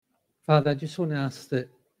Father, I just want to ask that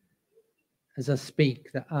as I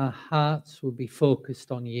speak, that our hearts will be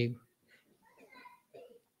focused on you.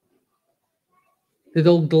 That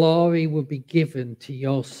all glory will be given to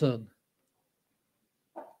your Son,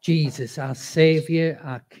 Jesus, our Saviour,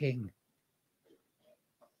 our King.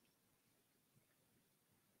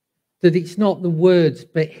 That it's not the words,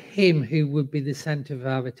 but him who would be the centre of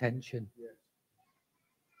our attention.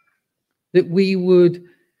 That we would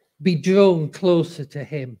be drawn closer to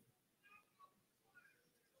him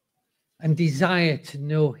and desire to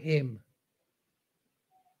know him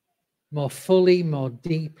more fully, more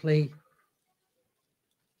deeply,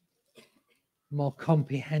 more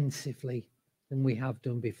comprehensively than we have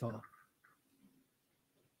done before.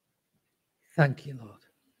 Thank you, Lord.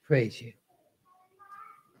 Praise you.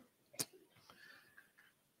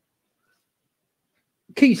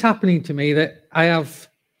 It keeps happening to me that I have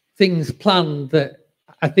things planned that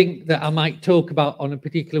I think that I might talk about on a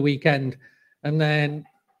particular weekend, and then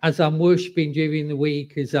as I'm worshiping during the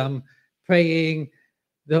week, as I'm praying,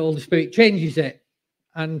 the Holy Spirit changes it.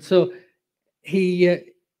 And so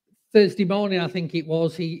Thursday morning, I think it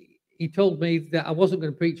was, he told me that I wasn't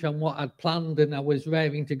going to preach on what I'd planned and I was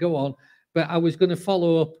raring to go on, but I was going to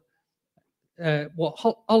follow up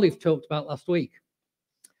what Olive talked about last week.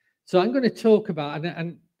 So I'm going to talk about,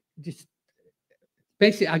 and just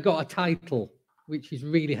basically I got a title, which is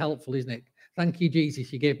really helpful, isn't it? Thank you,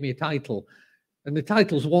 Jesus, you gave me a title. And the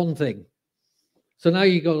title's one thing. So now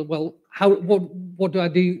you go, well, what do I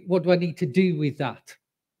do? What do I need to do with that?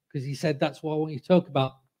 Because he said, that's what I want you to talk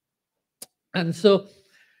about. And so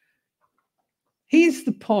here's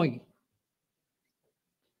the point.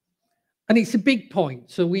 And it's a big point,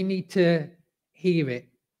 so we need to hear it.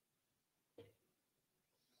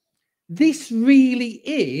 This really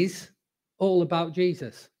is all about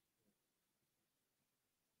Jesus.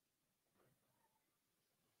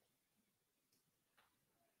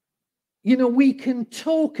 You know, we can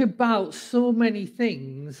talk about so many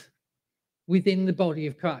things within the body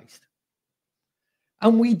of Christ.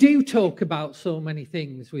 And we do talk about so many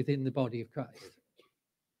things within the body of Christ.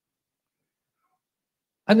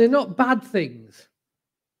 And they're not bad things.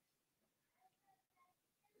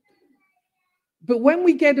 But when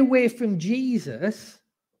we get away from Jesus,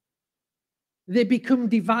 they become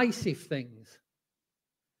divisive things.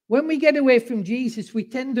 When we get away from Jesus, we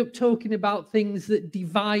tend up talking about things that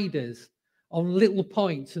divide us on little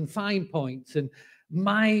points and fine points and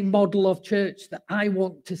my model of church that I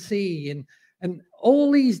want to see and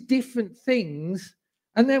all these different things.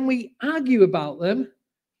 And then we argue about them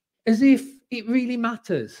as if it really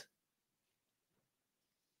matters.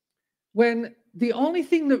 When the only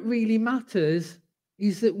thing that really matters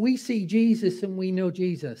is that we see Jesus and we know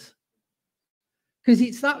Jesus. Because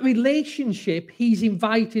it's that relationship he's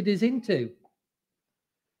invited us into.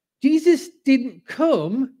 Jesus didn't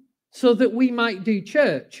come so that we might do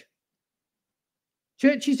church.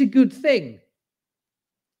 Church is a good thing.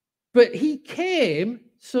 But he came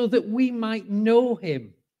so that we might know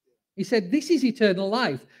him. He said, this is eternal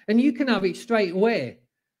life, and you can have it straight away.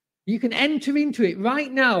 You can enter into it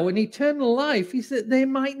right now, and eternal life is that they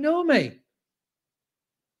might know me.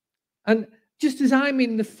 And just as I'm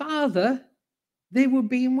in the Father, they would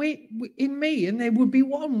be in me, and they would be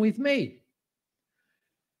one with me.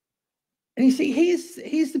 And you see,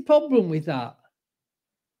 here's the problem with that.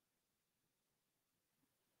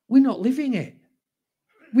 We're not living it.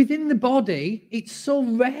 Within the body, it's so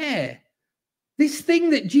rare. This thing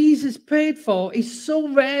that Jesus prayed for is so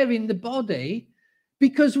rare in the body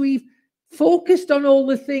because we've focused on all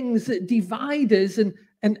the things that divide us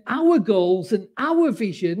and our goals and our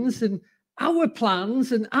visions and our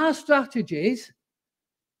plans and our strategies,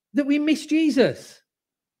 that we miss Jesus.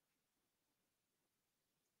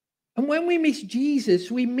 And when we miss Jesus,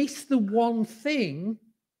 we miss the one thing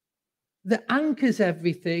that anchors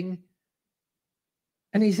everything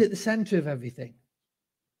and is at the center of everything.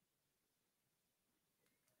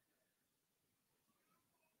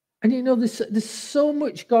 And you know, there's so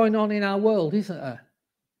much going on in our world, isn't there?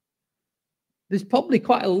 There's probably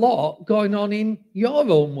quite a lot going on in your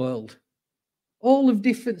own world. All of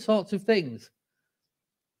different sorts of things.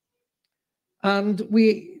 And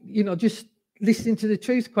we, you know, just listening to the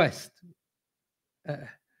Truth Quest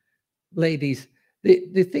ladies,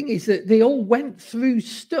 the thing is that they all went through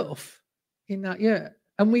stuff in that year.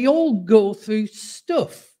 And we all go through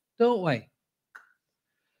stuff, don't we?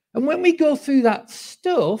 And when we go through that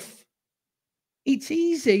stuff, it's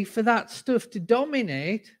easy for that stuff to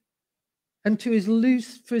dominate and for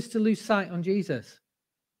us to lose sight on Jesus.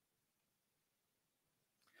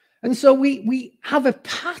 And so we have a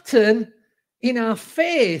pattern in our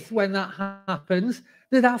faith when that happens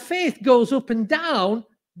that our faith goes up and down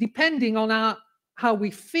depending on how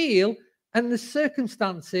we feel and the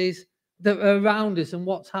circumstances that are around us and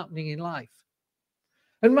what's happening in life.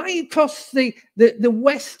 And right across the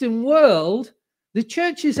Western world, the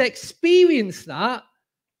church has experienced that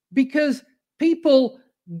because people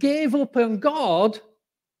gave up on God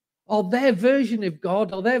or their version of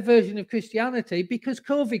God or their version of Christianity because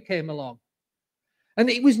COVID came along. And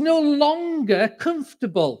it was no longer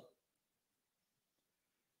comfortable.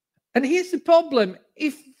 And here's the problem.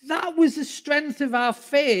 If that was the strength of our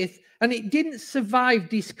faith and it didn't survive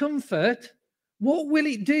discomfort, what will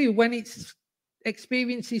it do when it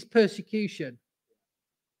experiences persecution?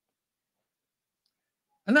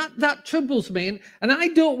 And that troubles me. And I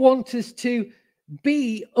don't want us to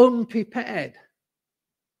be unprepared.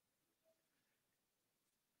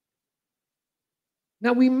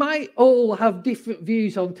 Now, we might all have different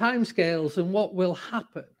views on timescales and what will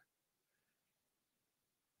happen.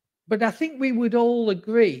 But I think we would all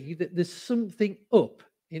agree that there's something up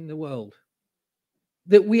in the world,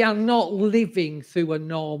 that we are not living through a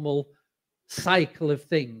normal cycle of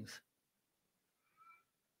things.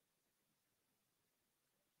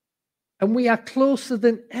 And we are closer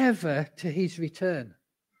than ever to his return.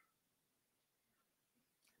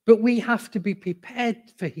 But we have to be prepared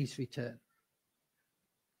for his return.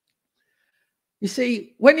 You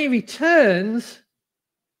see, when he returns,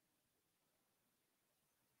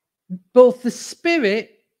 both the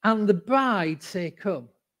Spirit and the bride say, come.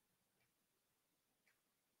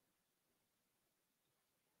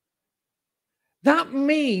 That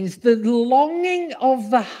means the longing of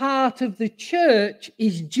the heart of the church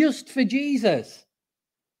is just for Jesus.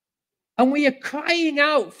 And we are crying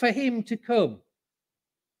out for him to come.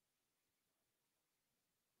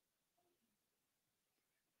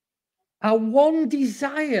 Our one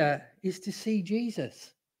desire is to see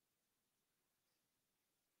Jesus.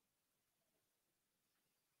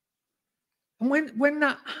 And when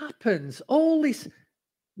that happens, all this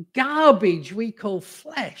garbage we call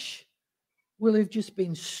flesh will have just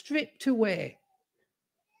been stripped away.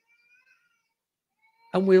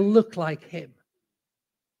 And we'll look like him.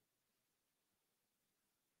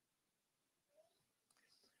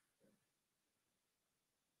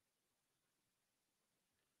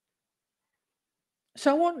 So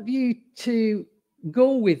I want you to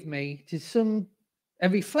go with me to a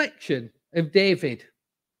reflection of David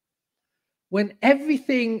when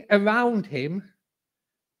everything around him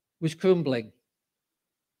was crumbling.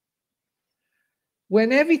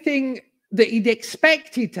 When everything that he'd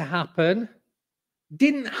expected to happen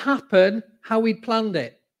didn't happen how he'd planned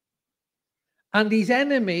it. And his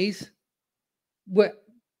enemies were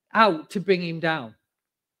out to bring him down.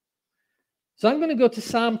 So I'm going to go to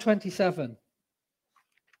Psalm 27.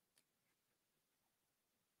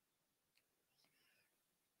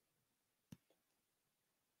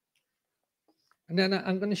 And then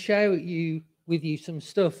I'm going to share with you some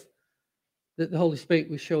stuff that the Holy Spirit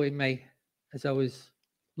was showing me as I was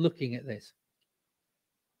looking at this.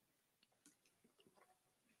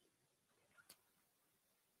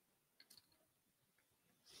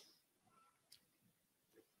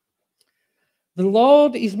 The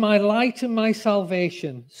Lord is my light and my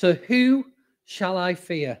salvation, so who shall I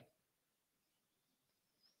fear?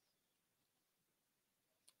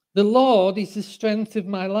 The Lord is the strength of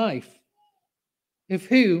my life. Of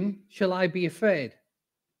whom shall I be afraid?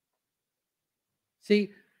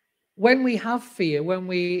 See, when we have fear, when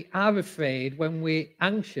we are afraid, when we're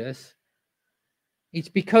anxious, it's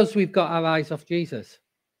because we've got our eyes off Jesus.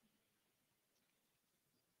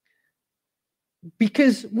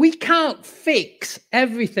 Because we can't fix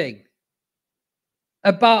everything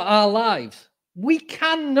about our lives. We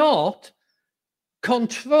cannot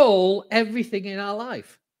control everything in our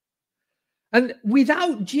life. And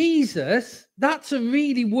without Jesus, that's a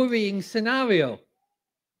really worrying scenario.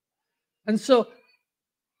 And so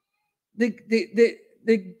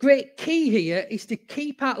the great key here is to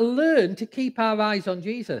learn to keep our eyes on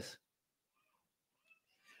Jesus.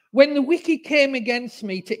 When the wicked came against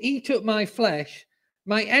me to eat up my flesh,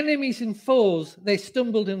 my enemies and foes, they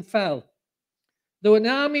stumbled and fell. Though an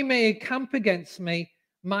army may encamp against me,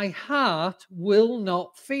 my heart will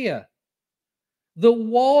not fear. The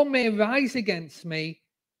war may rise against me.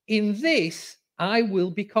 In this, I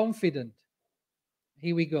will be confident.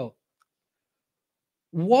 Here we go.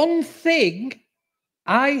 One thing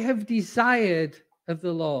I have desired of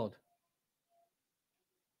the Lord.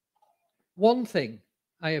 One thing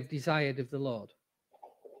I have desired of the Lord.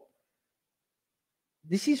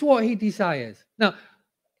 This is what he desires. Now,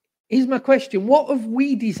 here's my question. What have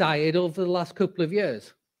we desired over the last couple of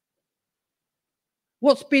years?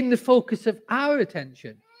 What's been the focus of our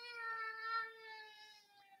attention?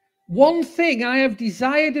 One thing I have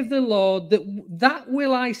desired of the Lord, that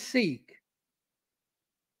will I seek.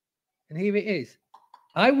 And here it is.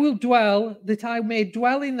 I will dwell, that I may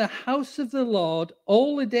dwell in the house of the Lord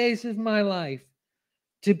all the days of my life,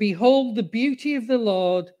 to behold the beauty of the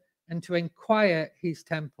Lord and to inquire his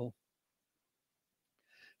temple.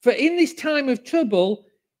 For in this time of trouble,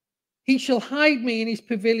 he shall hide me in his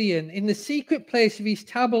pavilion. In the secret place of his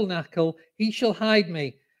tabernacle, he shall hide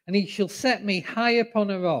me, and he shall set me high upon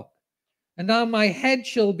a rock. And now my head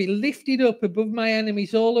shall be lifted up above my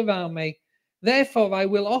enemies all around me. Therefore I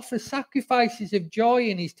will offer sacrifices of joy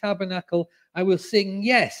in his tabernacle. I will sing,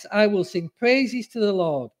 yes, I will sing praises to the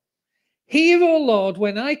Lord. Hear, O Lord,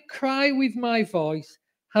 when I cry with my voice.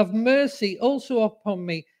 Have mercy also upon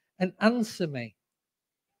me and answer me.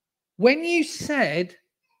 When you said,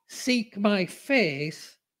 seek my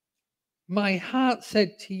face, my heart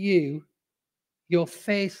said to you, your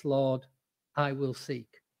face, Lord, I will seek.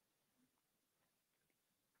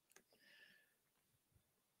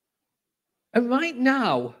 And right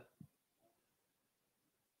now,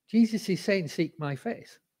 Jesus is saying, seek my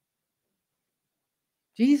face.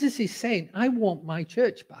 Jesus is saying, I want my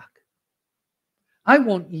church back. I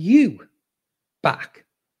want you back.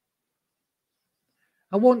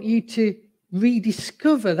 I want you to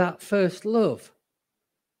rediscover that first love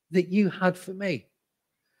that you had for me.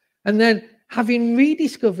 And then, having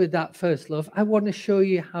rediscovered that first love, I want to show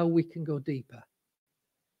you how we can go deeper.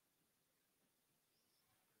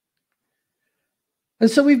 And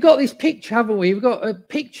so we've got this picture, haven't we? We've got a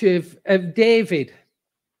picture of David.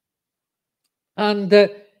 And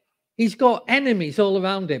he's got enemies all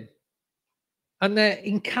around him. And they're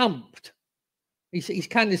encamped. He's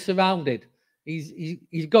kind of surrounded.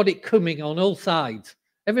 He's got it coming on all sides.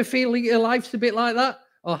 Ever feel your life's a bit like that?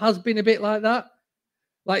 Or has been a bit like that?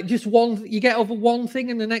 Like just one, you get over one thing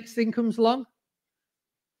and the next thing comes along?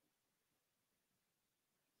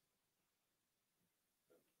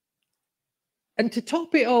 And to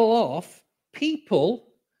top it all off, people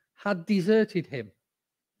had deserted him.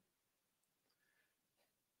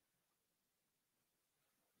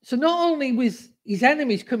 So not only was his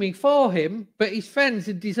enemies coming for him, but his friends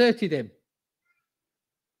had deserted him.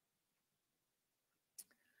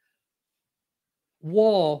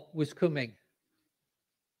 War was coming.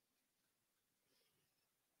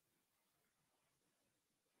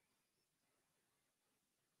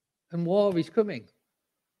 And war is coming.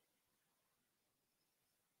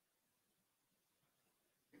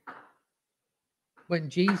 When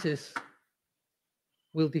Jesus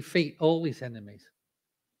will defeat all his enemies.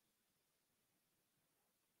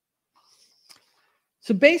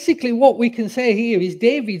 So basically what we can say here is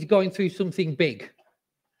David's going through something big.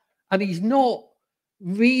 And he's not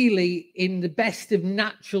really in the best of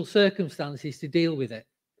natural circumstances to deal with it.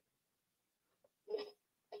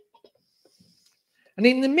 And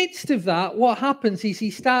in the midst of that, what happens is he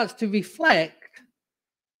starts to reflect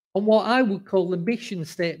on what I would call the mission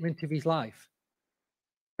statement of his life.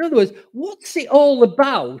 In other words, what's it all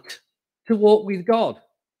about to walk with God?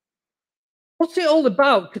 What's it all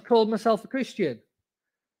about to call myself a Christian?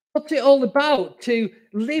 What's it all about to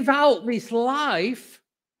live out this life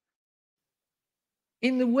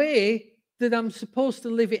in the way that I'm supposed to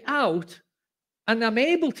live it out, and I'm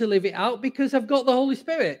able to live it out because I've got the Holy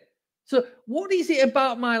Spirit? So what is it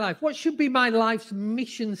about my life? What should be my life's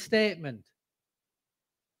mission statement?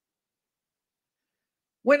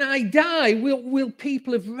 When I die, will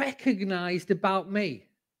people have recognized about me?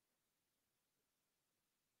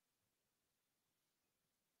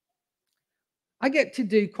 I get to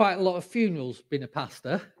do quite a lot of funerals being a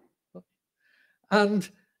pastor. And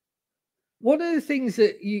one of the things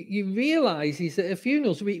that you realize is that at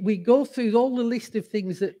funerals, we go through all the list of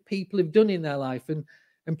things that people have done in their life,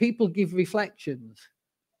 and people give reflections.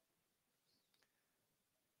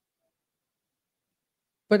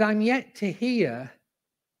 But I'm yet to hear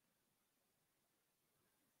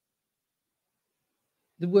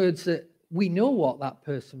the words that we know what that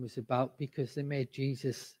person was about because they made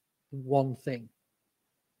Jesus one thing.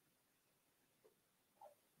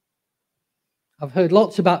 I've heard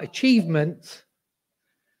lots about achievements,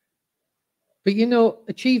 but you know,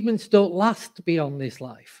 achievements don't last beyond this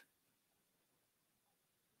life.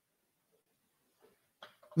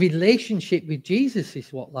 Relationship with Jesus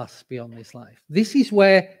is what lasts beyond this life. This is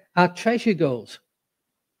where our treasure goes.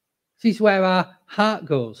 This is where our heart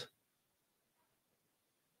goes.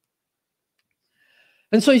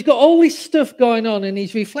 And so he's got all this stuff going on, and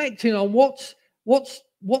he's reflecting on what's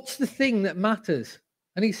the thing that matters.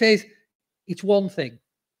 And he says, it's one thing.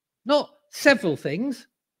 Not several things.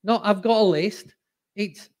 Not I've got a list.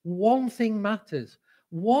 It's one thing matters.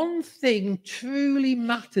 One thing truly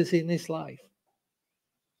matters in this life.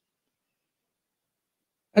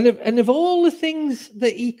 And of all the things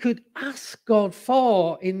that he could ask God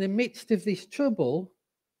for in the midst of this trouble,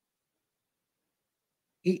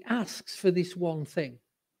 he asks for this one thing.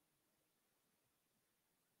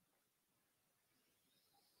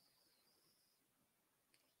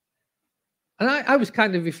 And I was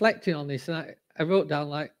kind of reflecting on this, and I wrote down,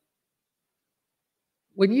 like,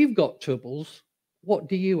 when you've got troubles, what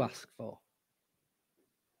do you ask for?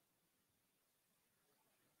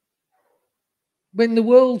 When the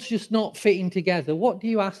world's just not fitting together, what do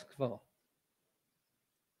you ask for?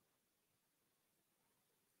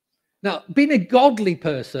 Now, being a godly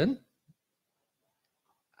person,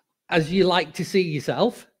 as you like to see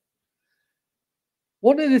yourself,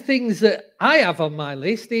 one of the things that I have on my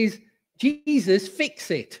list is, Jesus,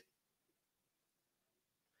 fix it.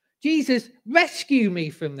 Jesus, rescue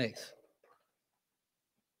me from this.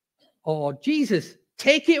 Or, Jesus,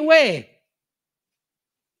 take it away.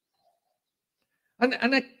 And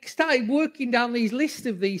I started working down these lists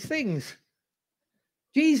of these things.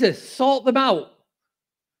 Jesus, sort them out.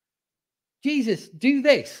 Jesus, do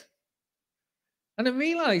this. And I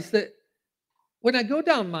realized that when I go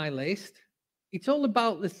down my list, it's all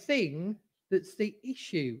about the thing that's the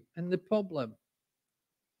issue and the problem.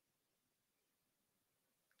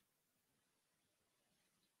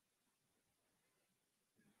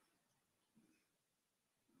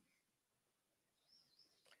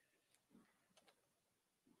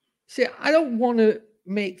 See, I don't want to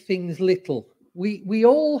make things little. We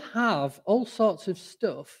all have all sorts of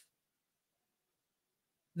stuff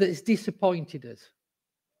that has disappointed us,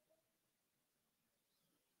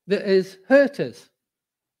 that has hurt us,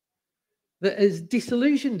 that has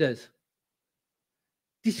disillusioned us,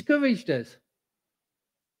 discouraged us,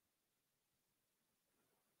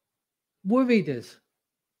 worried us.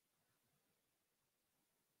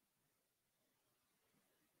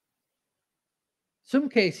 Some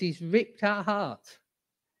cases ripped our heart.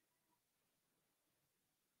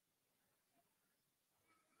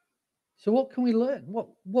 So what can we learn?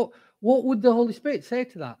 What would the Holy Spirit say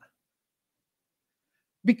to that?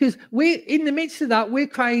 Because we're in the midst of that, we're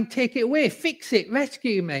crying, take it away, fix it,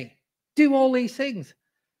 rescue me, do all these things.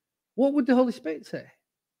 What would the Holy Spirit say?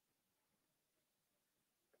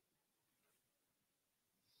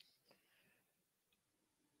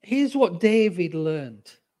 Here's what David learned.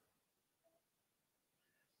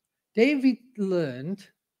 David learned,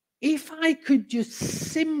 if I could just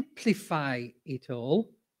simplify it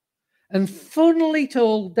all and funnel it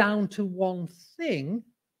all down to one thing,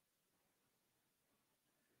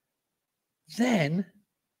 then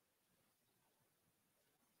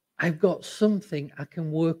I've got something I can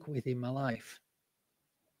work with in my life.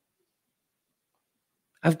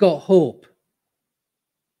 I've got hope.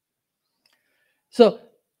 So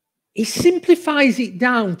he simplifies it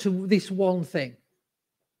down to this one thing.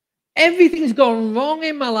 Everything's gone wrong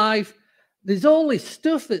in my life. There's all this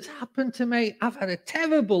stuff that's happened to me. I've had a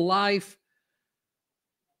terrible life.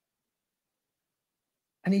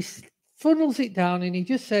 And he funnels it down and he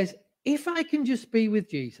just says, if I can just be with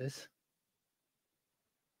Jesus,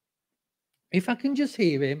 if I can just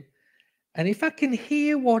hear him, and if I can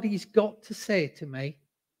hear what he's got to say to me,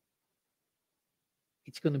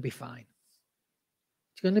 it's going to be fine.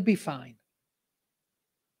 It's going to be fine.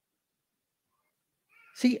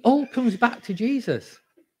 See, it all comes back to Jesus.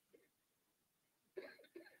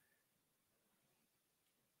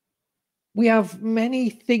 We have many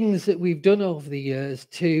things that we've done over the years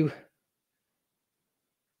to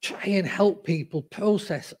try and help people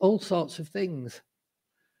process all sorts of things.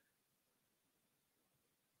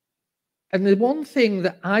 And the one thing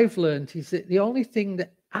that I've learned is that the only thing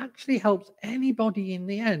that actually helps anybody in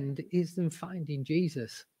the end is them finding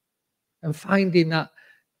Jesus and finding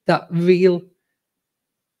that real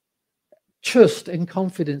trust and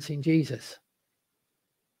confidence in Jesus.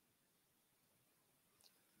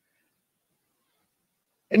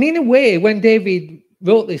 And in a way, when David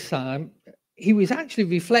wrote this psalm, he was actually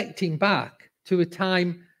reflecting back to a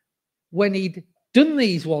time when he'd done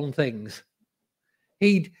these one things.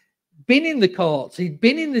 He'd been in the courts, he'd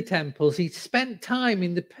been in the temples, he'd spent time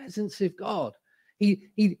in the presence of God.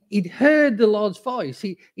 He'd heard the Lord's voice.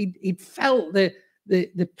 He'd felt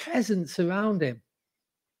the presence around him.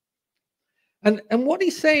 And what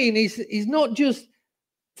he's saying is not just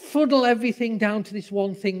funnel everything down to this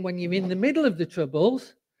one thing when you're in the middle of the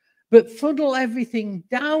troubles, but funnel everything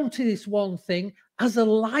down to this one thing as a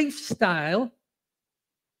lifestyle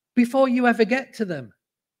before you ever get to them.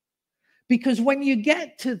 Because when you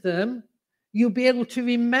get to them, you'll be able to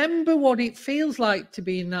remember what it feels like to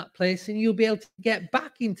be in that place, and you'll be able to get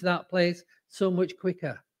back into that place so much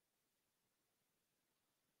quicker.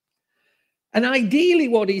 And ideally,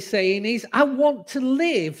 what he's saying is, I want to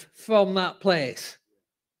live from that place.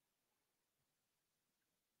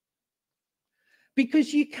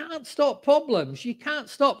 Because you can't stop problems. You can't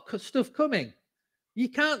stop stuff coming. You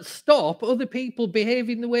can't stop other people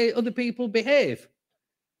behaving the way other people behave.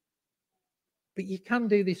 But you can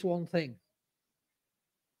do this one thing.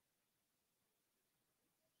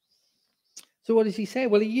 So what does he say?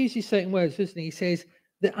 Well, he uses certain words, doesn't he? He says,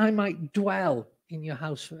 that I might dwell in your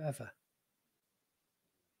house forever.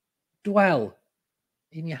 Dwell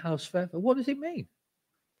in your house forever. What does it mean?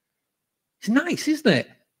 It's nice, isn't it?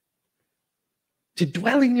 To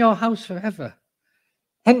dwell in your house forever.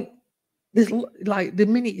 And there's like, the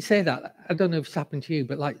minute you say that, I don't know if it's happened to you,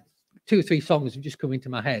 but like 2 or 3 songs have just come into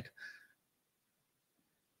my head.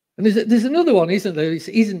 And there's another one, isn't there? It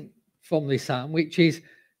isn't from this psalm, which is,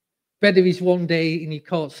 better is one day in your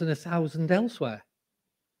courts than 1,000 elsewhere.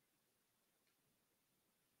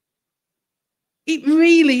 It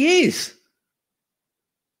really is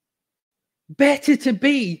better to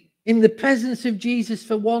be in the presence of Jesus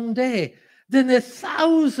for one day than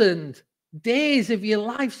 1,000 days of your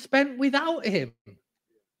life spent without him.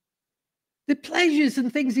 The pleasures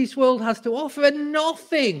and things this world has to offer are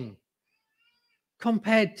nothing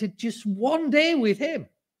compared to just one day with him.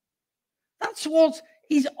 That's what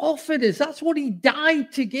he's offered us. That's what he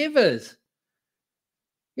died to give us.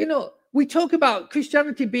 You know, we talk about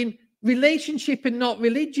Christianity being relationship and not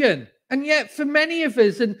religion. And yet for many of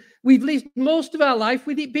us, and we've lived most of our life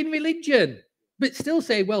with it being religion, but still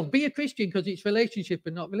say, well, be a Christian because it's relationship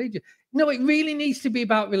and not religion. No, it really needs to be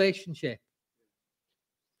about relationship.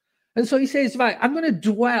 And so he says, right, I'm going to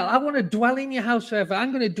dwell. I want to dwell in your house forever.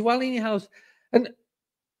 I'm going to dwell in your house. And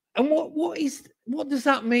what does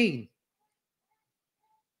that mean?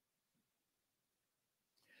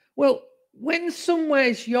 Well, when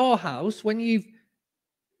somewhere's your house, when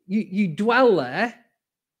you dwell there,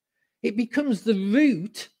 it becomes the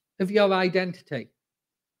root of your identity.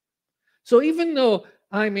 So even though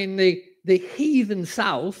I'm in the heathen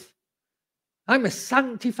south, I'm a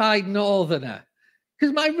sanctified northerner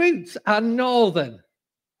because my roots are northern.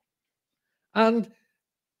 And,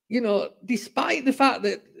 you know, despite the fact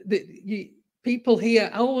that people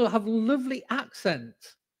here all have lovely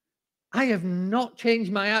accents, I have not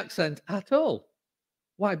changed my accent at all.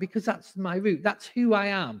 Why? Because that's my root. That's who I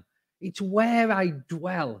am. It's where I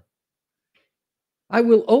dwell. I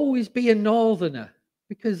will always be a northerner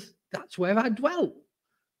because that's where I dwell.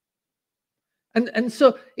 And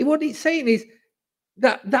so what it's saying is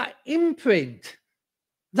that imprint,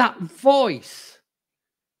 that voice,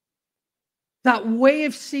 that way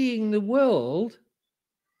of seeing the world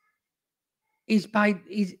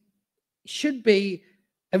should be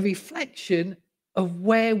a reflection of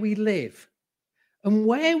where we live. And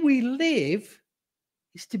where we live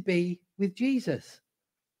is to be with Jesus.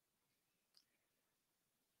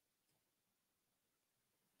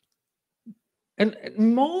 And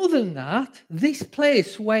more than that, this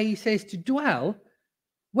place where he says to dwell,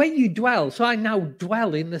 where you dwell, so I now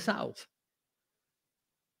dwell in the south.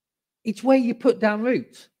 It's where you put down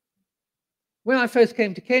roots. When I first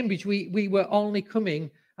came to Cambridge, we were only coming,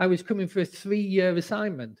 I was coming for a 3-year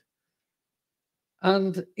assignment.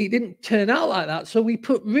 And it didn't turn out like that. So we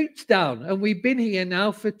put roots down, and we've been here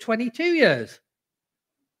now for 22 years.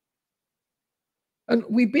 And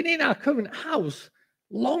we've been in our current house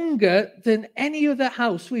longer than any other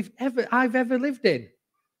house I've ever lived in.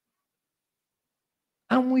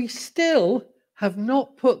 And we still have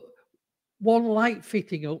not put one light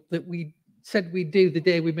fitting up that we said we'd do the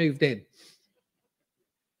day we moved in.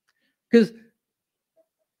 Because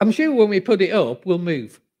I'm sure when we put it up, we'll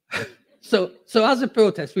move. So as a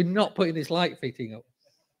protest, we're not putting this light fitting up.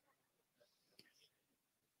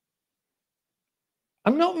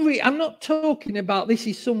 I'm not talking about this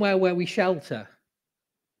is somewhere where we shelter.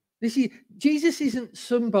 Jesus isn't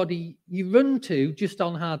somebody you run to just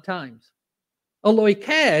on hard times. Although he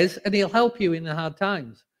cares and he'll help you in the hard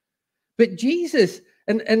times. But Jesus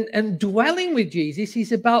and dwelling with Jesus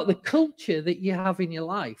is about the culture that you have in your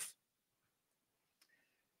life.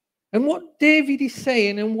 And what David is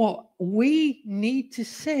saying and what we need to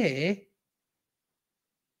say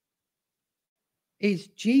is,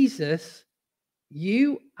 Jesus,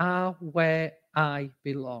 you are where I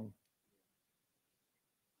belong.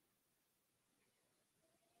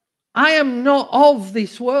 I am not of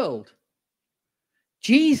this world.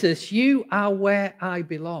 Jesus, you are where I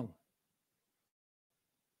belong.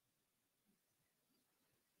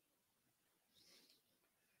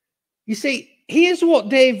 You see, here's what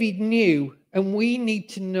David knew and we need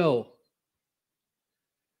to know.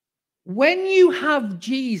 When you have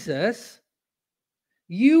Jesus,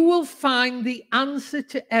 you will find the answer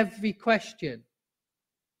to every question.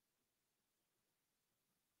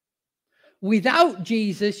 Without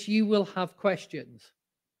Jesus, you will have questions.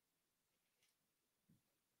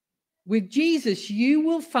 With Jesus, you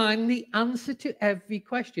will find the answer to every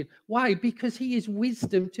question. Why? Because he is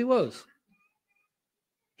wisdom to us.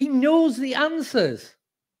 He knows the answers.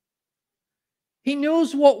 He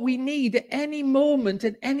knows what we need at any moment,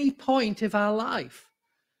 at any point of our life.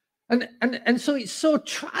 And so it's so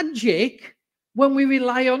tragic when we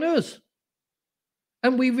rely on us.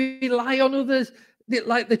 And we rely on others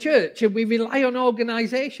like the church, and we rely on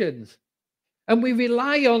organizations. And we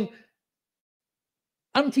rely on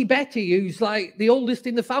Auntie Betty, who's like the oldest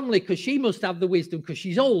in the family, because she must have the wisdom because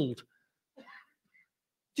she's old.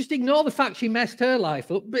 Just ignore the fact she messed her life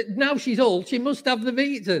up, but now she's old, she must have the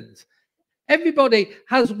reasons. Everybody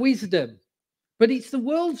has wisdom, but it's the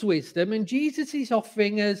world's wisdom, and Jesus is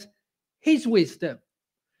offering us his wisdom.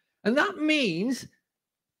 And that means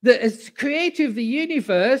that as creator of the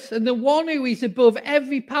universe and the one who is above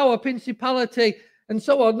every power, principality, and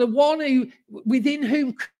so on, the one who within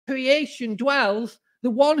whom creation dwells, the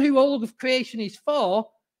one who all of creation is for,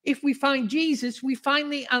 if we find Jesus, we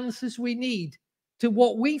find the answers we need to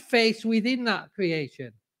what we face within that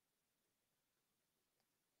creation.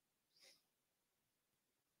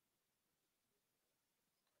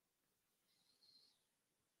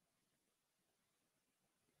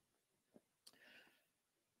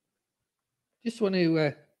 Just want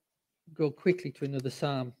to go quickly to another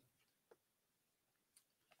psalm.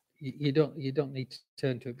 You don't need to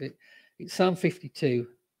turn to it, but it's Psalm 52,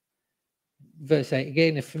 verse 8.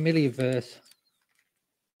 Again, a familiar verse.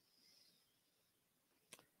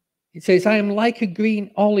 It says, I am like a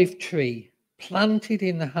green olive tree planted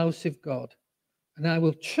in the house of God, and I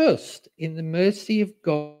will trust in the mercy of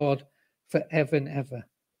God forever and ever.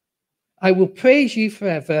 I will praise you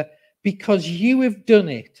forever because you have done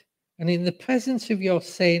it, and in the presence of your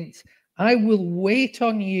saints, I will wait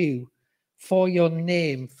on you for your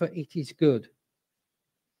name, for it is good.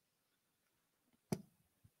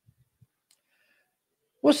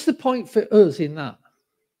 What's the point for us in that?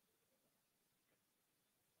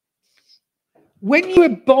 When you were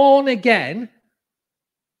born again,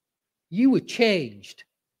 you were changed.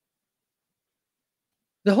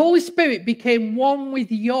 The Holy Spirit became one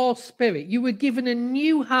with your spirit. You were given a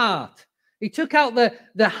new heart. He took out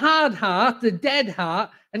the hard heart, the dead heart,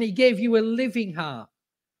 and he gave you a living heart.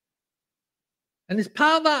 And as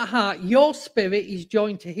part of that heart, your spirit is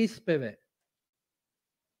joined to his spirit.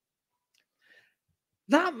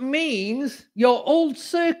 That means your old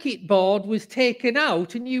circuit board was taken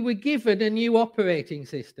out and you were given a new operating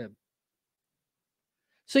system.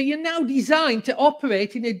 So you're now designed to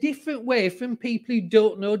operate in a different way from people who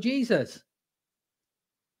don't know Jesus.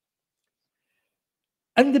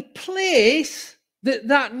 And the place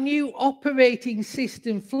that new operating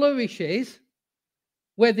system flourishes,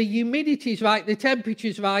 where the humidity is right, the temperature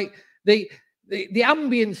is right, the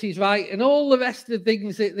ambience is right, and all the rest of the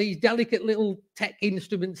things that these delicate little tech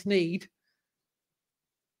instruments need,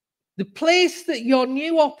 the place that your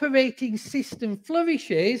new operating system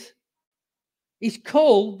flourishes is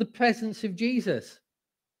called the presence of Jesus.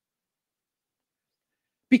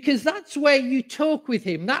 Because that's where you talk with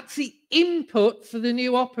him. That's the input for the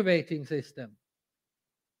new operating system.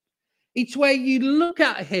 It's where you look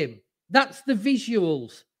at him. That's the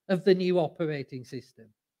visuals of the new operating system.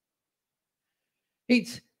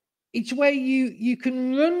 It's where you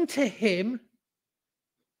can run to him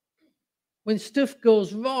when stuff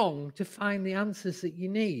goes wrong to find the answers that you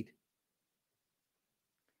need.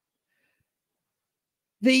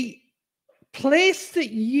 The place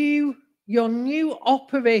that your new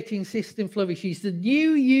operating system flourishes, the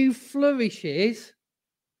new you flourishes,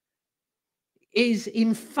 is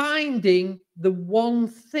in finding the one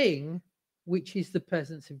thing, which is the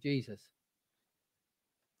presence of Jesus.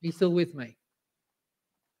 Are you still with me?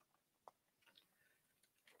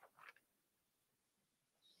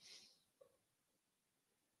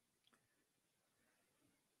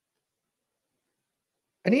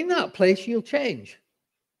 And in that place, you'll change.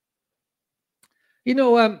 You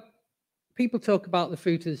know, people talk about the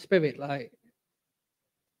fruit of the Spirit, like,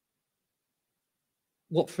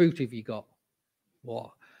 what fruit have you got?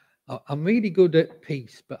 Well, I'm really good at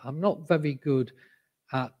peace, but I'm not very good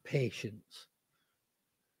at patience.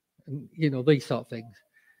 And, you know, these sort of things.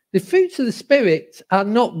 The fruits of the Spirit are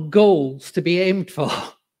not goals to be aimed for.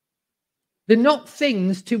 They're not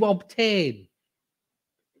things to obtain.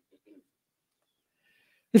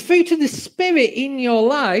 The fruit of the Spirit in your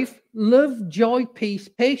life: love, joy, peace,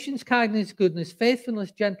 patience, kindness, goodness,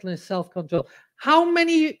 faithfulness, gentleness, self-control. How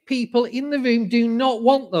many people in the room do not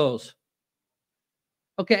want those?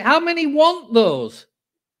 Okay, how many want those?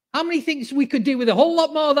 How many things we could do with a whole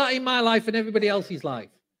lot more of that in my life and everybody else's life?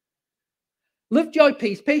 Love, joy,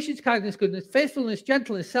 peace, patience, kindness, goodness, faithfulness,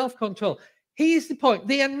 gentleness, self-control. Here's the point.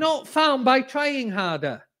 They are not found by trying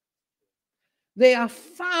harder. They are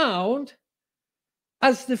found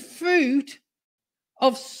as the fruit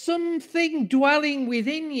of something dwelling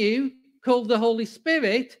within you called the Holy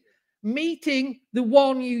Spirit, meeting the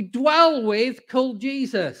one you dwell with called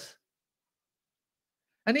Jesus.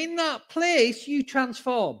 And in that place, you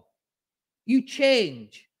transform, you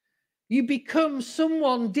change, you become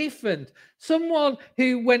someone different, someone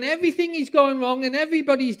who, when everything is going wrong and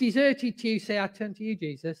everybody's deserted to you, say, I turn to you,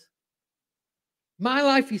 Jesus. My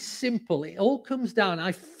life is simple. It all comes down.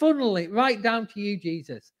 I funnel it right down to you,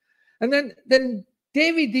 Jesus. And then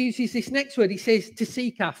David uses this next word. He says to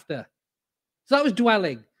seek after. So that was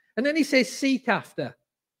dwelling. And then he says seek after.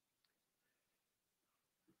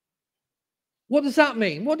 What does that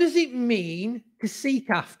mean? What does it mean to seek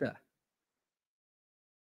after?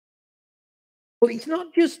 Well, it's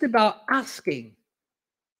not just about asking.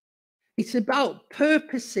 It's about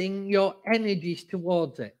purposing your energies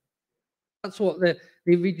towards it. That's what the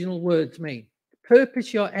original words mean.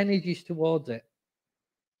 Purpose your energies towards it.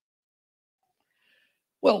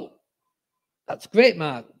 Well, that's great,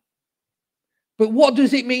 Mark. But what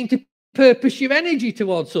does it mean to purpose your energy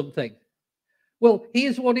towards something? Well,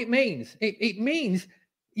 here's what it means. It means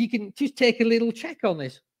you can just take a little check on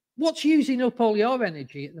this. What's using up all your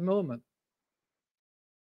energy at the moment?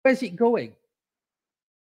 Where's it going?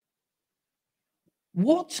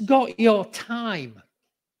 What's got your time?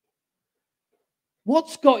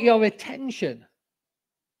 What's got your attention?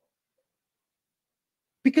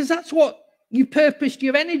 Because that's what you purposed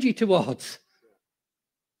your energy towards.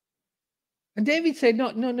 And David said,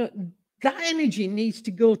 no, that energy needs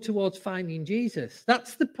to go towards finding Jesus.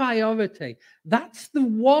 That's the priority. That's the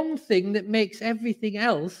one thing that makes everything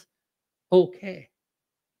else okay.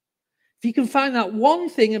 If you can find that one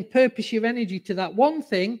thing and purpose your energy to that one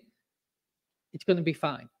thing, it's going to be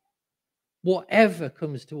fine. Whatever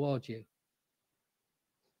comes towards you.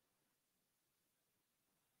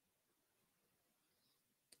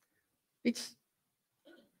 It's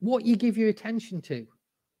what you give your attention to,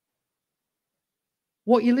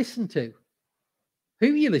 what you listen to, who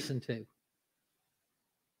you listen to,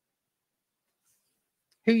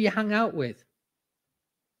 who you hang out with.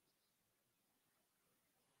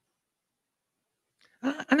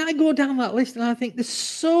 And I go down that list and I think there's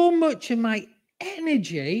so much of my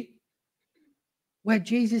energy where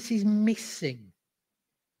Jesus is missing.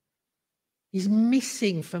 He's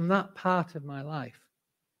missing from that part of my life.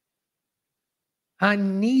 I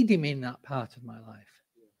need him in that part of my life.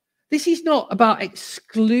 This is not about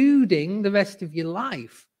excluding the rest of your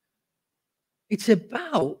life. It's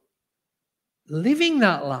about living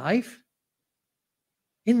that life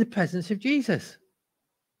in the presence of Jesus.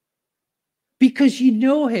 Because you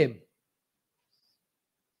know him.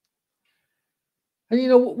 And you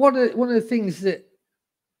know, one of the things that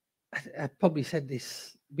I've probably said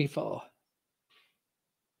this before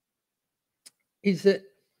is that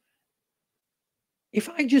if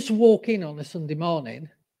I just walk in on a Sunday morning,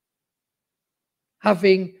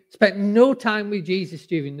 having spent no time with Jesus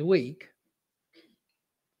during the week,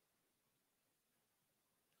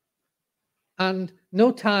 and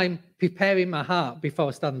no time preparing my heart before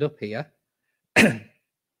I stand up here,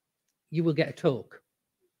 you will get a talk.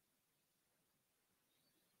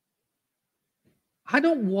 I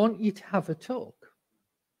don't want you to have a talk.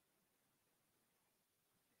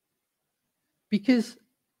 Because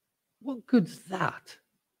what good's that?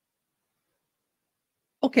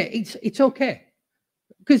 Okay, it's okay.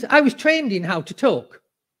 Because I was trained in how to talk.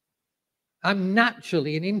 I'm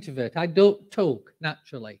naturally an introvert. I don't talk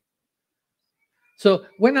naturally. So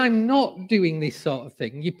when I'm not doing this sort of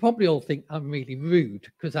thing, you probably all think I'm really rude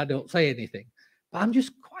because I don't say anything. But I'm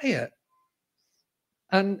just quiet.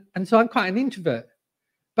 And so I'm quite an introvert.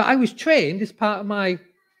 But I was trained as part of my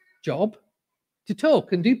job to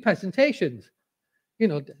talk and do presentations. You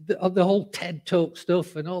know, the whole TED Talk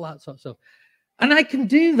stuff and all that sort of stuff. And I can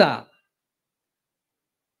do that.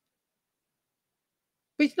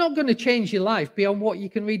 But it's not going to change your life beyond what you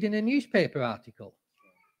can read in a newspaper article.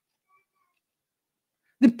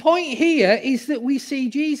 The point here is that we see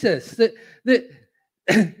Jesus, that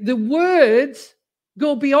the words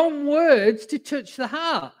go beyond words to touch the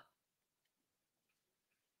heart.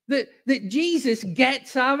 That Jesus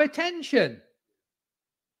gets our attention.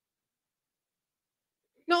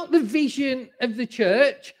 not the vision of the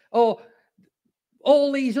church or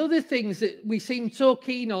all these other things that we seem so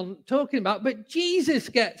keen on talking about, but Jesus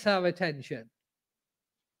gets our attention.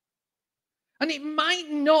 And it might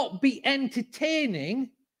not be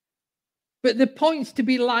entertaining, but the point's to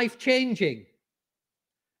be life-changing.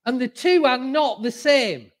 And the two are not the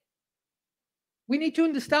same. We need to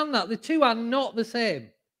understand that. The two are not the same.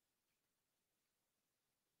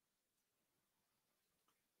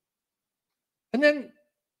 And then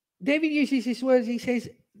David uses these words. He says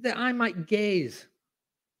that I might gaze.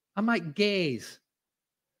 I might gaze.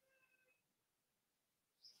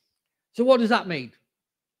 So what does that mean?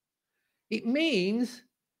 It means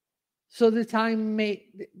so that I may,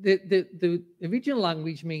 the original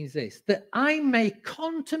language means this, that I may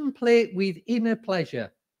contemplate with inner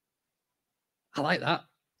pleasure. I like that.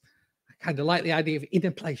 I kind of like the idea of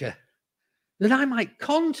inner pleasure. That I might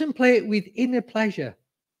contemplate with inner pleasure.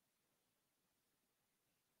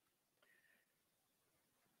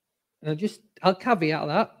 And I'll caveat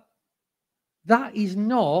that. That is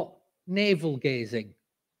not navel gazing.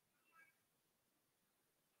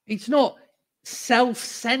 It's not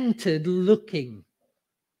self-centered looking.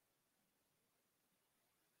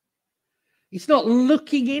 It's not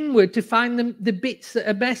looking inward to find the bits that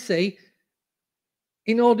are messy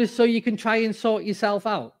in order so you can try and sort yourself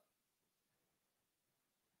out.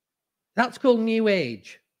 That's called New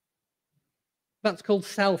Age. That's called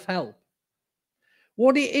self-help.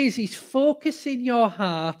 What it is focusing your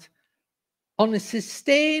heart on a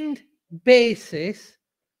sustained basis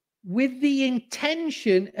with the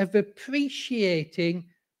intention of appreciating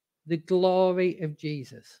the glory of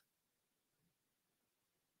Jesus.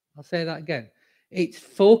 I'll say that again. It's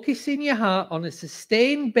focusing your heart on a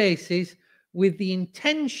sustained basis with the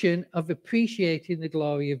intention of appreciating the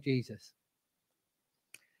glory of Jesus.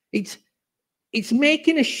 It's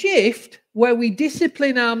making a shift where we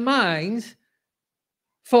discipline our minds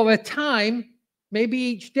for a time, maybe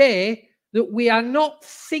each day, that we are not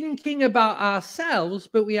thinking about ourselves,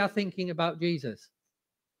 but we are thinking about Jesus.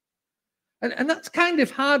 And that's kind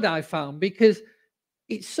of hard, I found, because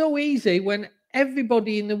it's so easy when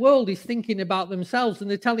everybody in the world is thinking about themselves and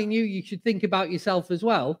they're telling you should think about yourself as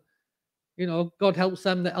well. You know, God helps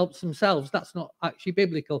them that helps themselves. That's not actually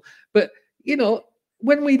biblical. But, you know,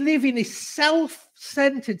 when we live in this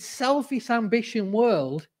self-centered, selfish ambition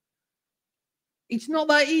world, it's not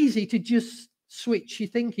that easy to just switch your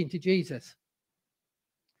thinking to Jesus.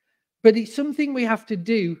 But it's something we have to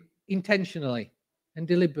do intentionally and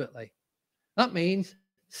deliberately. That means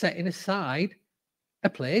setting aside a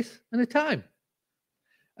place and a time.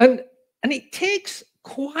 And it takes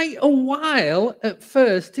quite a while at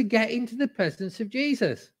first to get into the presence of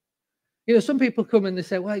Jesus. You know, some people come and they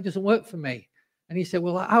say, well, it doesn't work for me. And you say,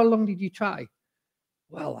 well, how long did you try?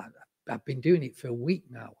 Well, I've been doing it for a week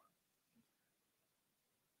now.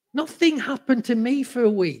 Nothing happened to me for a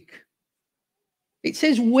week. It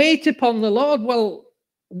says, wait upon the Lord. Well,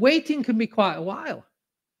 waiting can be quite a while.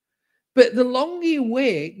 But the longer you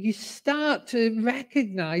wait, you start to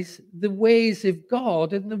recognize the ways of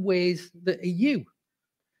God and the ways that are you.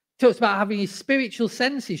 It talks about having your spiritual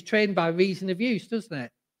senses trained by reason of use, doesn't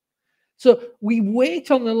it? So we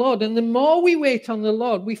wait on the Lord, and the more we wait on the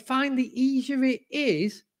Lord, we find the easier it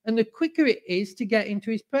is and the quicker it is to get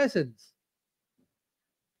into his presence.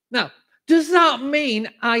 Now, does that mean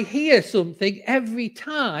I hear something every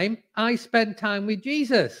time I spend time with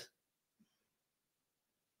Jesus?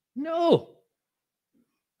 No.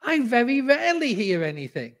 I very rarely hear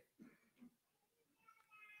anything.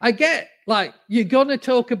 I get, like, you're going to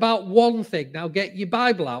talk about one thing. Now get your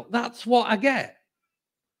Bible out. That's what I get.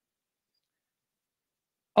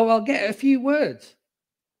 Or I'll get a few words.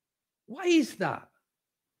 Why is that?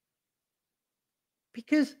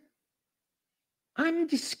 Because I'm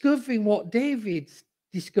discovering what David's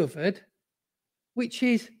discovered, which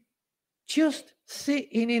is just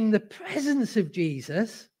sitting in the presence of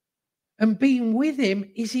Jesus and being with him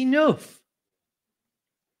is enough.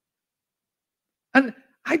 And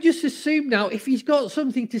I just assume now if he's got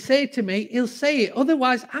something to say to me, he'll say it.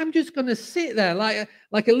 Otherwise, I'm just going to sit there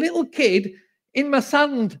like a little kid in my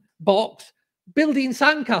sandbox building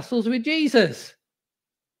sandcastles with Jesus.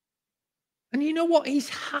 And you know what? He's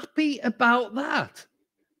happy about that.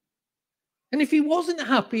 And if he wasn't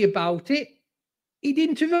happy about it, he'd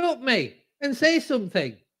interrupt me and say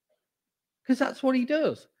something, because that's what he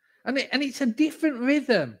does. And it's a different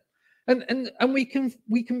rhythm. And we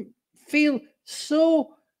can feel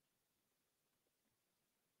so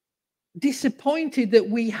disappointed that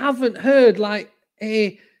we haven't heard like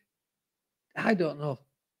a, I don't know,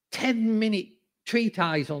 10-minute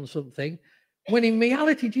treatise on something When in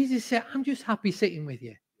reality, Jesus said, I'm just happy sitting with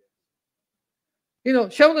you. You know,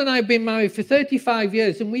 Sharon and I have been married for 35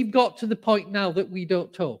 years, and we've got to the point now that we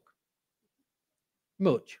don't talk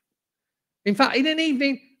much. In fact, in an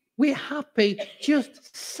evening, we're happy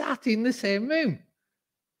just sat in the same room.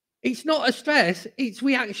 It's not a stress. It's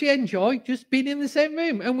we actually enjoy just being in the same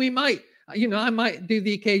room. And we might, you know, I might do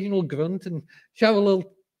the occasional grunt and Cheryl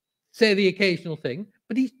will say the occasional thing,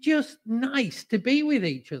 but it's just nice to be with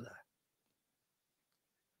each other.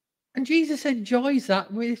 And Jesus enjoys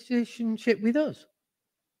that relationship with us.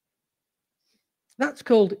 That's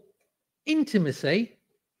called intimacy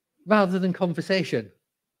rather than conversation.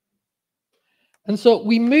 And so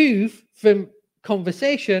we move from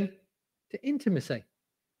conversation to intimacy.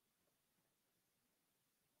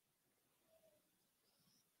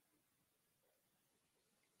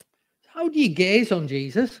 How do you gaze on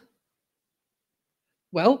Jesus?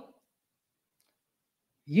 Well,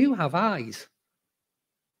 you have eyes.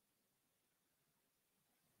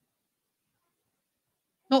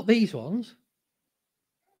 Not these ones.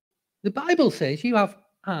 The Bible says you have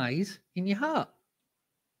eyes in your heart.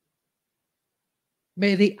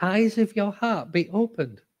 May the eyes of your heart be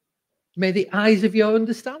opened. May the eyes of your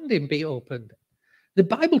understanding be opened. The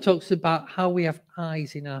Bible talks about how we have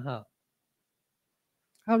eyes in our heart.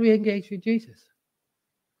 How do we engage with Jesus?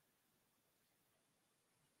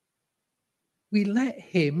 We let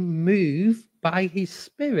him move by his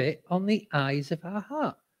Spirit on the eyes of our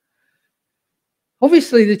heart.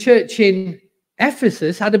 Obviously, the church in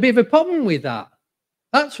Ephesus had a bit of a problem with that.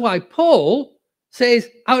 That's why Paul says,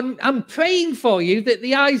 I'm praying for you that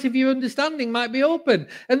the eyes of your understanding might be open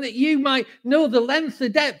and that you might know the length, the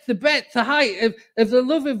depth, the breadth, the height of the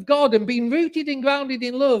love of God and being rooted and grounded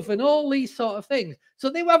in love and all these sort of things. So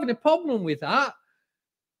they were having a problem with that.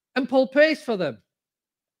 And Paul prays for them.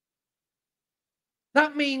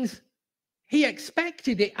 That means he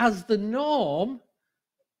expected it as the norm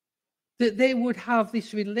that they would have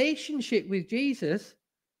this relationship with Jesus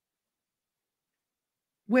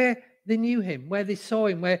where they knew him, where they saw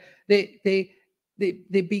him, where they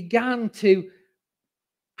began to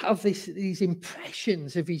have these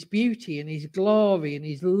impressions of his beauty and his glory and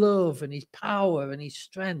his love and his power and his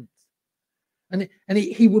strength. And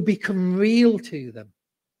he would become real to them.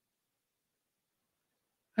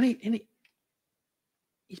 And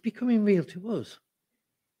he's becoming real to us.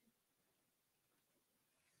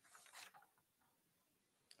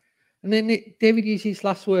 And then David uses his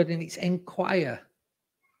last word, and it's inquire.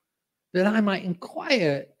 That I might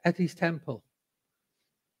inquire at his temple.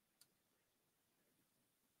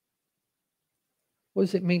 What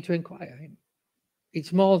does it mean to inquire?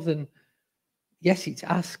 It's more than, yes, it's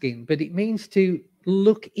asking, but it means to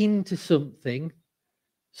look into something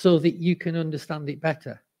so that you can understand it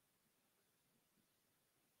better.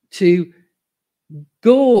 To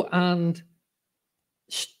go and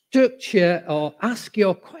structure or ask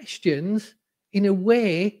your questions in a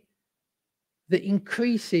way that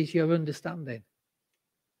increases your understanding.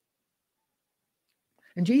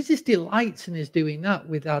 And Jesus delights in us doing that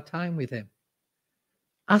with our time with him.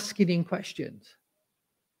 Asking him questions.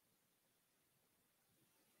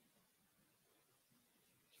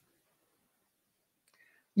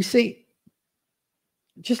 You see,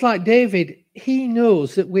 just like David, he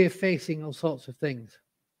knows that we're facing all sorts of things.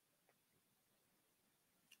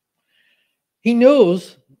 He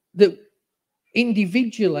knows that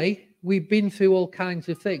individually we've been through all kinds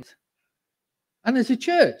of things. And as a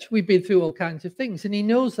church, we've been through all kinds of things. And he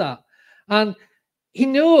knows that. And he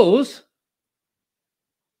knows,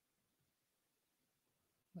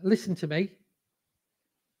 listen to me.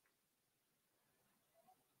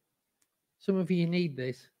 Some of you need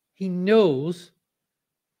this. He knows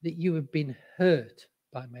that you have been hurt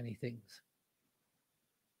by many things.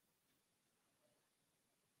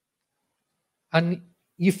 And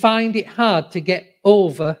you find it hard to get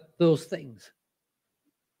over those things.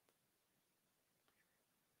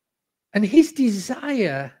 And his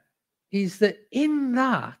desire is that in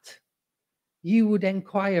that you would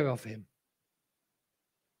inquire of him.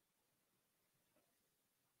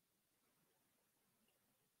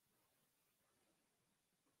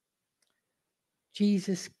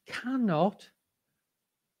 Jesus cannot,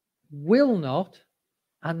 will not,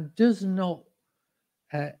 and does not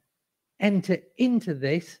enter into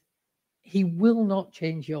this. He will not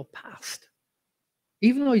change your past.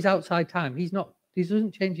 Even though he's outside time, he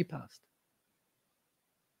doesn't change your past.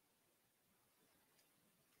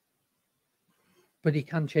 But he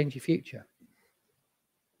can change your future.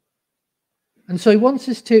 And so he wants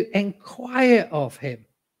us to inquire of him.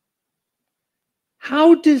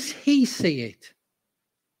 How does he see it?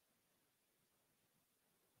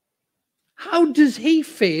 How does he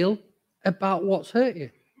feel about what's hurt you?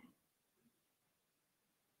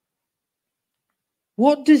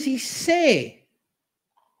 What does he say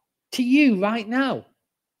to you right now?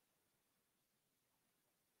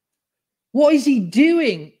 What is he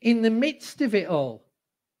doing in the midst of it all?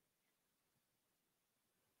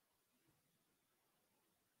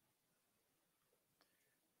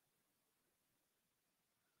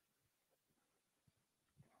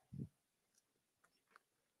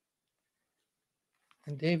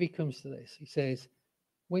 And David comes to this. He says,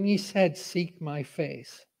 when you said, seek my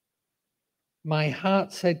face, my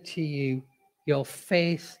heart said to you, your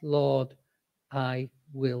face, Lord, I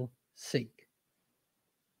will seek.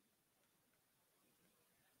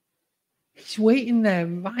 He's waiting there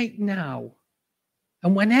right now.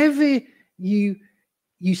 And whenever you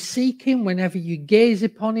seek him, whenever you gaze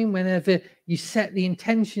upon him, whenever you set the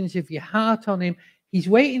intentions of your heart on him, he's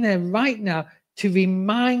waiting there right now to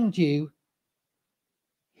remind you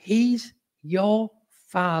he's your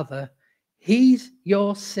Father, he's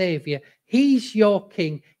your Savior, he's your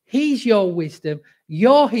King, he's your wisdom,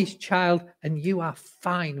 you're his child, and you are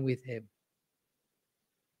fine with him.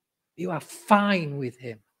 You are fine with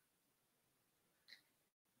him.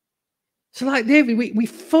 So like David, we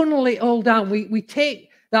funnel it all down. We take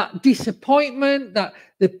that disappointment, that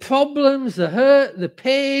the problems, the hurt, the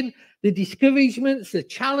pain, the discouragements, the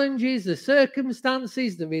challenges, the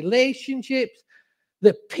circumstances, the relationships,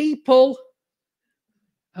 the people,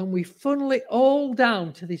 and we funnel it all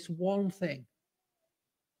down to this one thing.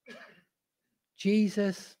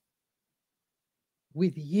 Jesus,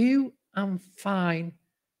 with you I'm fine,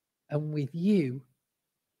 and with you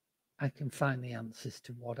I can find the answers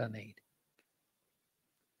to what I need.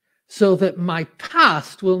 So that my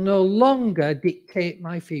past will no longer dictate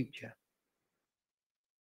my future.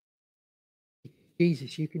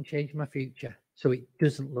 Jesus, you can change my future so it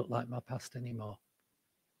doesn't look like my past anymore.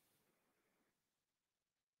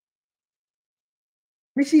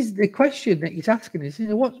 This is the question that he's asking us.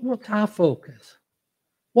 What's our focus?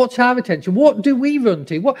 What's our attention? What do we run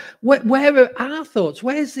to? Where are our thoughts?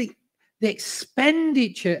 Where's the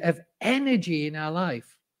expenditure of energy in our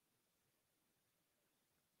life?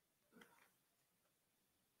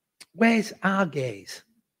 Where's our gaze?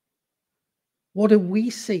 What are we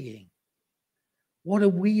seeing? What are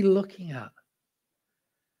we looking at?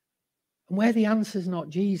 And where the answer's not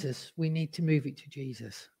Jesus, we need to move it to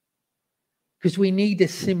Jesus. Because we need a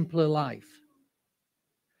simpler life.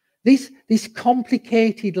 This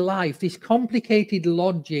complicated life, this complicated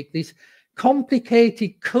logic, this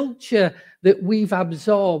complicated culture that we've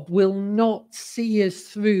absorbed will not see us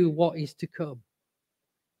through what is to come.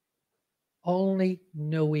 Only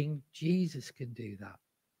knowing Jesus can do that.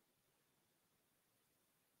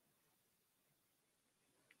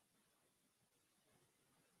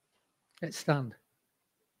 Let's stand.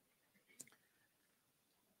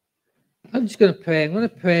 I'm just going to pray. I'm going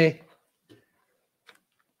to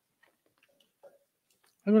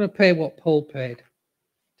pray what Paul prayed to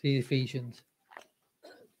the Ephesians.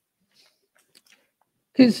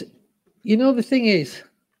 Because, the thing is,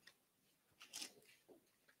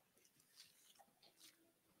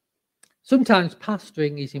 sometimes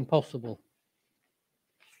pastoring is impossible.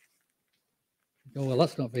 Oh, well,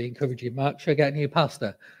 that's not very encouraging, Mark. Should I get a new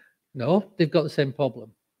pastor? No, they've got the same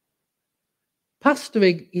problem.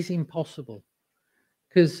 Pastoring is impossible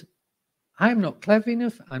because I'm not clever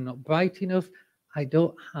enough, I'm not bright enough, I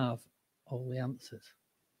don't have all the answers.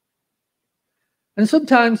 And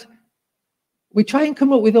sometimes we try and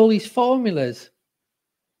come up with all these formulas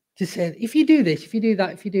to say, if you do this, if you do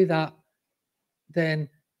that, then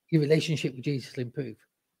your relationship with Jesus will improve.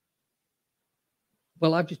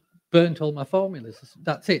 Well, I've just burnt all my formulas.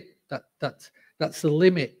 That's it. That's the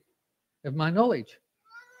limit of my knowledge.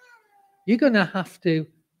 You're going to have to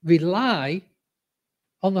rely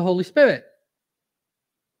on the Holy Spirit.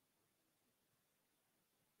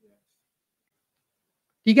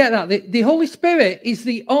 You get that? The Holy Spirit is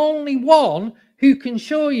the only one who can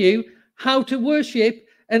show you how to worship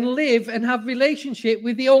and live and have relationship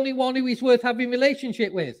with the only one who is worth having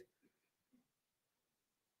relationship with.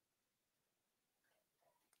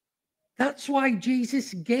 That's why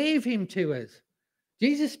Jesus gave him to us.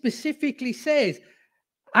 Jesus specifically says,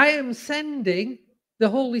 I am sending the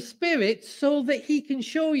Holy Spirit so that he can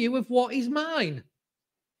show you of what is mine.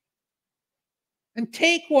 And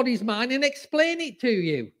take what is mine and explain it to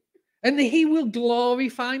you. And he will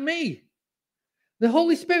glorify me. The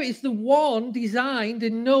Holy Spirit is the one designed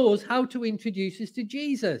and knows how to introduce us to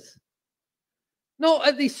Jesus. Not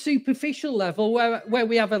at this superficial level where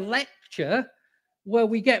we have a lecture, where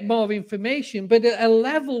we get more information, but at a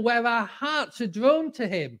level where our hearts are drawn to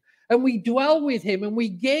him. and we dwell with him and we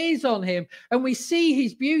gaze on him and we see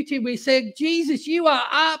his beauty. We say, Jesus, you are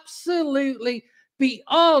absolutely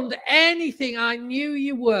beyond anything I knew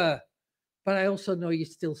you were. But I also know you're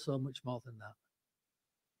still so much more than that.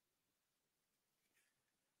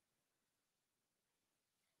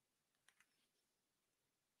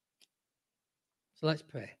 So let's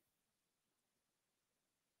pray.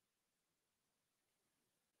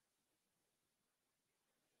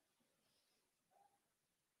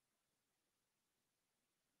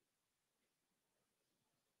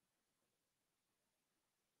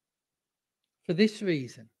 For this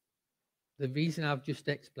reason, the reason I've just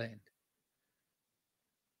explained,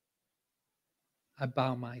 I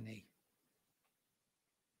bow my knee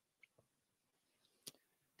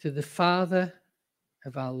to the Father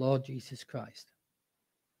of our Lord Jesus Christ,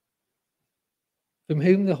 from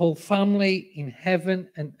whom the whole family in heaven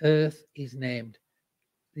and earth is named.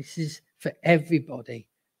 This is for everybody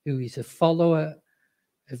who is a follower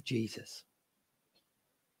of Jesus.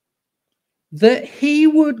 That he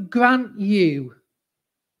would grant you,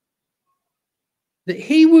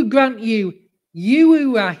 you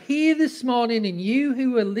who are here this morning and you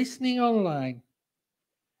who are listening online,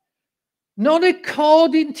 not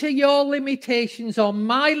according to your limitations or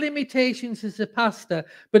my limitations as a pastor,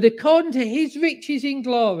 but according to his riches in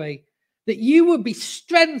glory, that you would be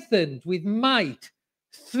strengthened with might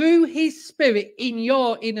through his Spirit in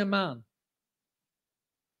your inner man.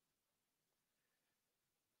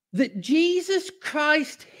 That Jesus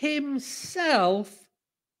Christ himself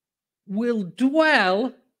will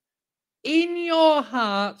dwell in your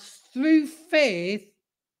hearts through faith,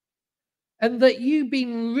 and that you,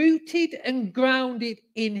 being rooted and grounded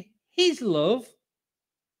in his love,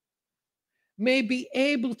 may be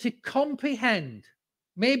able to comprehend,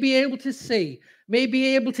 may be able to see, may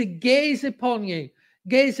be able to gaze upon,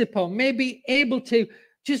 may be able to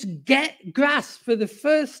just grasp for the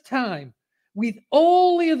first time with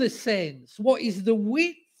all the other saints what is the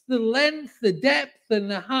width, the length, the depth,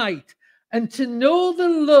 and the height, and to know the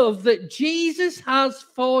love that Jesus has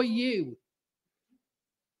for you.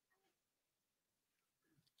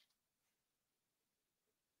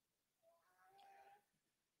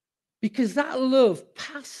 Because that love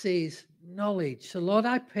passes knowledge. So, Lord,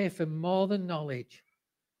 I pray for more than knowledge.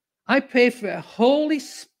 I pray for a Holy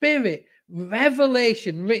Spirit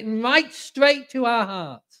revelation written right straight to our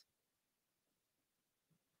hearts,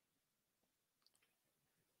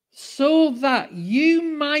 so that you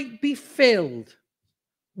might be filled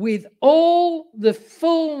with all the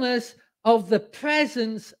fullness of the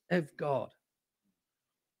presence of God.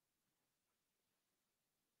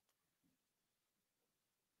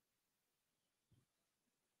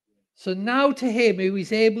 So now to him who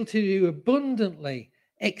is able to do abundantly,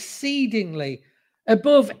 exceedingly,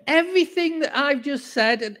 above everything that I've just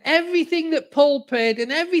said and everything that Paul prayed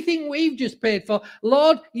and everything we've just prayed for,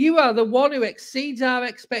 Lord, you are the one who exceeds our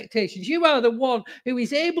expectations. You are the one who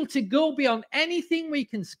is able to go beyond anything we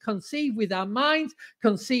can conceive with our minds,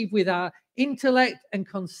 conceive with our intellect, and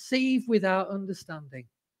conceive with our understanding.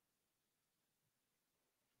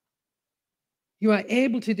 You are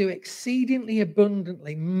able to do exceedingly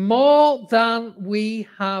abundantly, more than we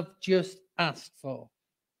have just asked for,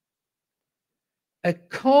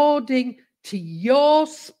 according to your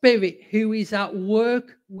Spirit who is at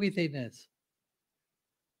work within us.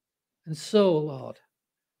 And so, Lord,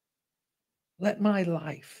 let my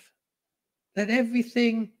life, let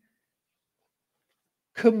everything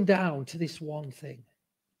come down to this one thing.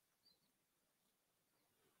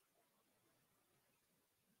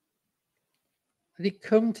 Let it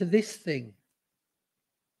come to this thing.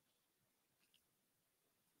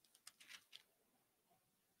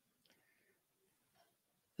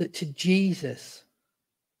 That to Jesus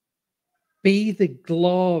be the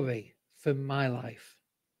glory for my life.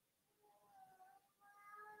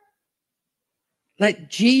 Let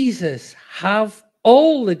Jesus have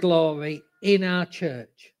all the glory in our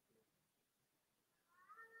church.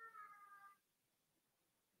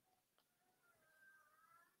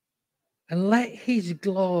 And let his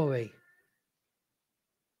glory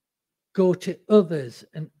go to others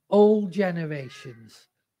and all generations,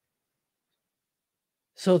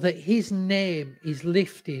 so that his name is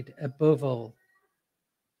lifted above all.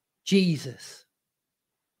 Jesus,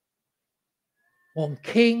 one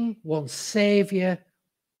King, one Savior,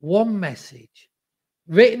 one message,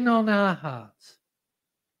 written on our hearts,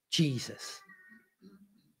 Jesus.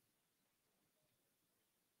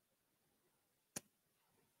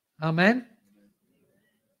 Amen.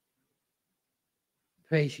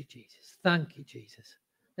 Praise you, Jesus. Thank you, Jesus.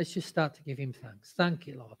 Let's just start to give him thanks. Thank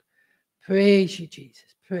you, Lord. Praise you, Jesus.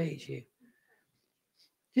 Praise you.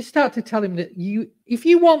 Just start to tell him that if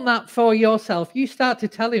you want that for yourself, you start to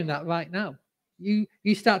tell him that right now.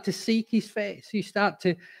 You start to seek his face. You start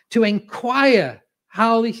to inquire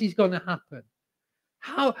how this is going to happen.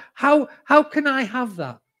 How can I have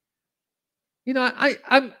that? You know,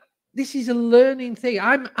 I'm this is a learning thing.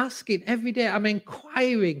 I'm asking every day. I'm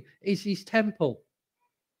inquiring, is his temple?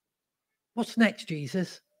 What's next,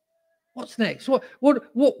 Jesus? What's next? What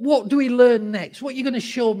do we learn next? What are you going to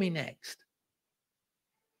show me next?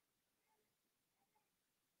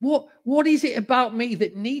 What is it about me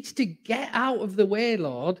that needs to get out of the way,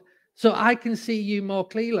 Lord, so I can see you more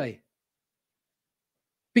clearly?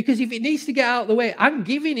 Because if it needs to get out of the way, I'm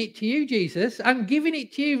giving it to you, Jesus. I'm giving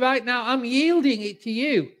it to you right now. I'm yielding it to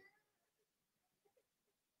you.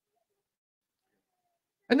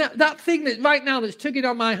 And that thing that right now that's tugging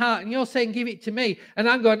on my heart, and you're saying, give it to me. And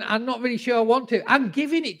I'm going, I'm not really sure I want to. I'm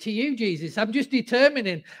giving it to you, Jesus. I'm just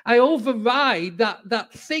determining. I override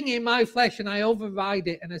that thing in my flesh, and I override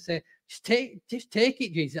it. And I say, just take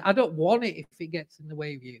it, Jesus. I don't want it if it gets in the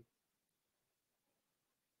way of you.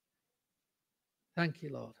 Thank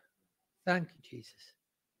you, Lord. Thank you, Jesus.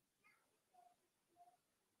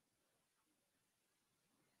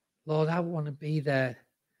 Lord, I want to be there.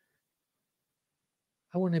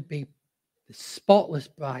 I want to be the spotless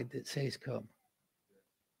bride that says, come.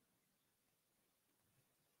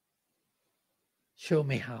 Show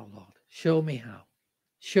me how, Lord. Show me how.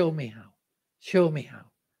 Show me how. Show me how.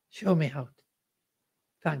 Show me how.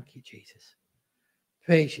 Thank you, Jesus.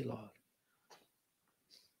 Praise you, Lord.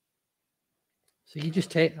 So you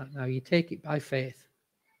just take that now. You take it by faith.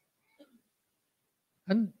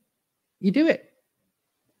 And you do it.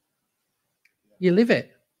 You live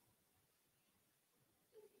it.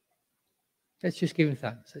 Let's just give him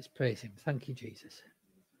thanks. Let's praise him. Thank you, Jesus.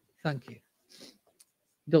 Thank you.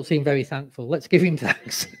 You don't seem very thankful. Let's give him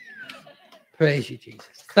thanks. Praise you,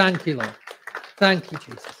 Jesus. Thank you, Lord. Thank you,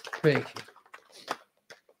 Jesus. Praise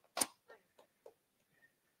you.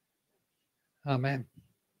 Amen.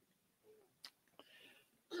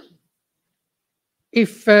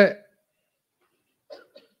 If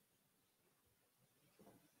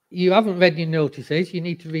you haven't read your notices, you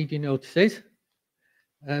need to read your notices.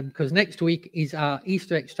 Because next week is our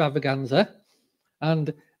Easter extravaganza,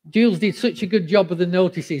 and Jules did such a good job of the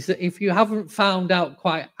notices that if you haven't found out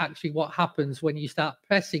quite actually what happens when you start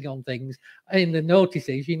pressing on things in the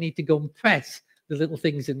notices, you need to go and press the little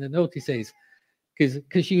things in the notices,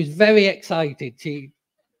 because she was very excited.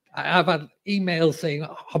 I've had emails saying,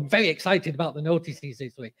 oh, I'm very excited about the notices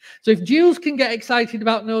this week. So if Jules can get excited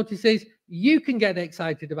about notices, you can get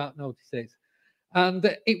excited about notices.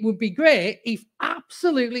 And it would be great if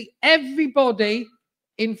absolutely everybody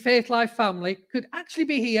in Faith Life family could actually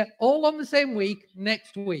be here all on the same week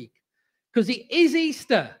next week, because it is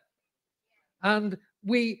Easter. And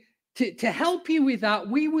to help you with that,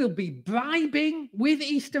 we will be bribing with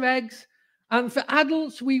Easter eggs. And for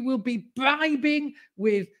adults, we will be bribing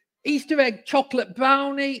with Easter egg chocolate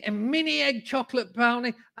brownie and mini egg chocolate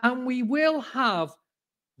brownie. And we will have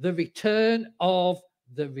the return of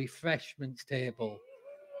the refreshments table.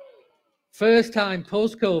 First time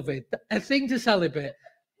post-COVID, a thing to celebrate.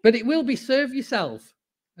 But it will be serve yourself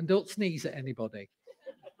and don't sneeze at anybody.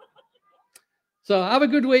 So have a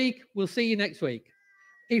good week. We'll see you next week.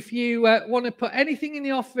 If you want to put anything in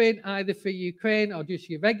the offering, either for Ukraine or just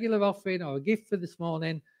your regular offering or a gift for this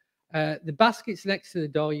morning, the basket's next to the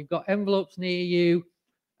door. You've got envelopes near you,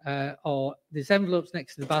 or there's envelopes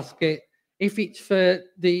next to the basket. If it's for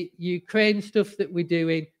the Ukraine stuff that we're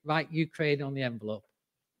doing, write Ukraine on the envelope.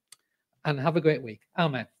 And have a great week.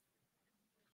 Amen.